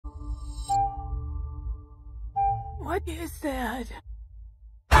What is that?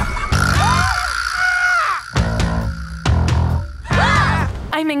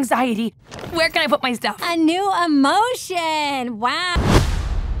 I'm anxiety. Where can I put my stuff? A new emotion! Wow!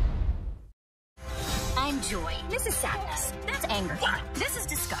 I'm joy. This is sadness. That's anger. This is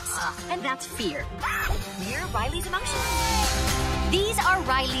disgust. And that's fear. We're Riley's emotions. These are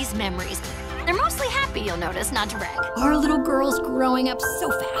Riley's memories. They're mostly happy, you'll notice, not to brag. Our little girl's growing up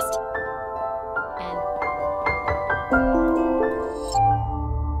so fast.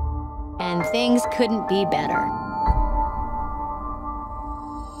 And things couldn't be better.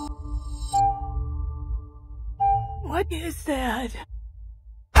 What is that?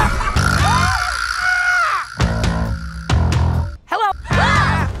 Hello?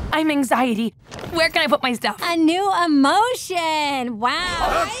 I'm anxiety. Where can I put my stuff? A new emotion!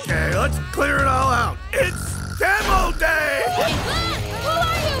 Wow! Okay, let's clear it all out. It's demo day! Who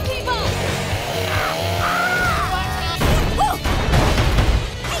are you people?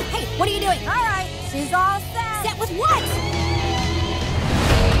 Hey, what are you doing? All right, she's all set. Set with what?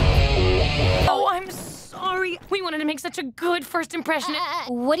 Oh, I'm sorry. We wanted to make such a good first impression.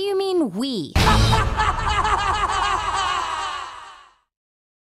 What do you mean, we?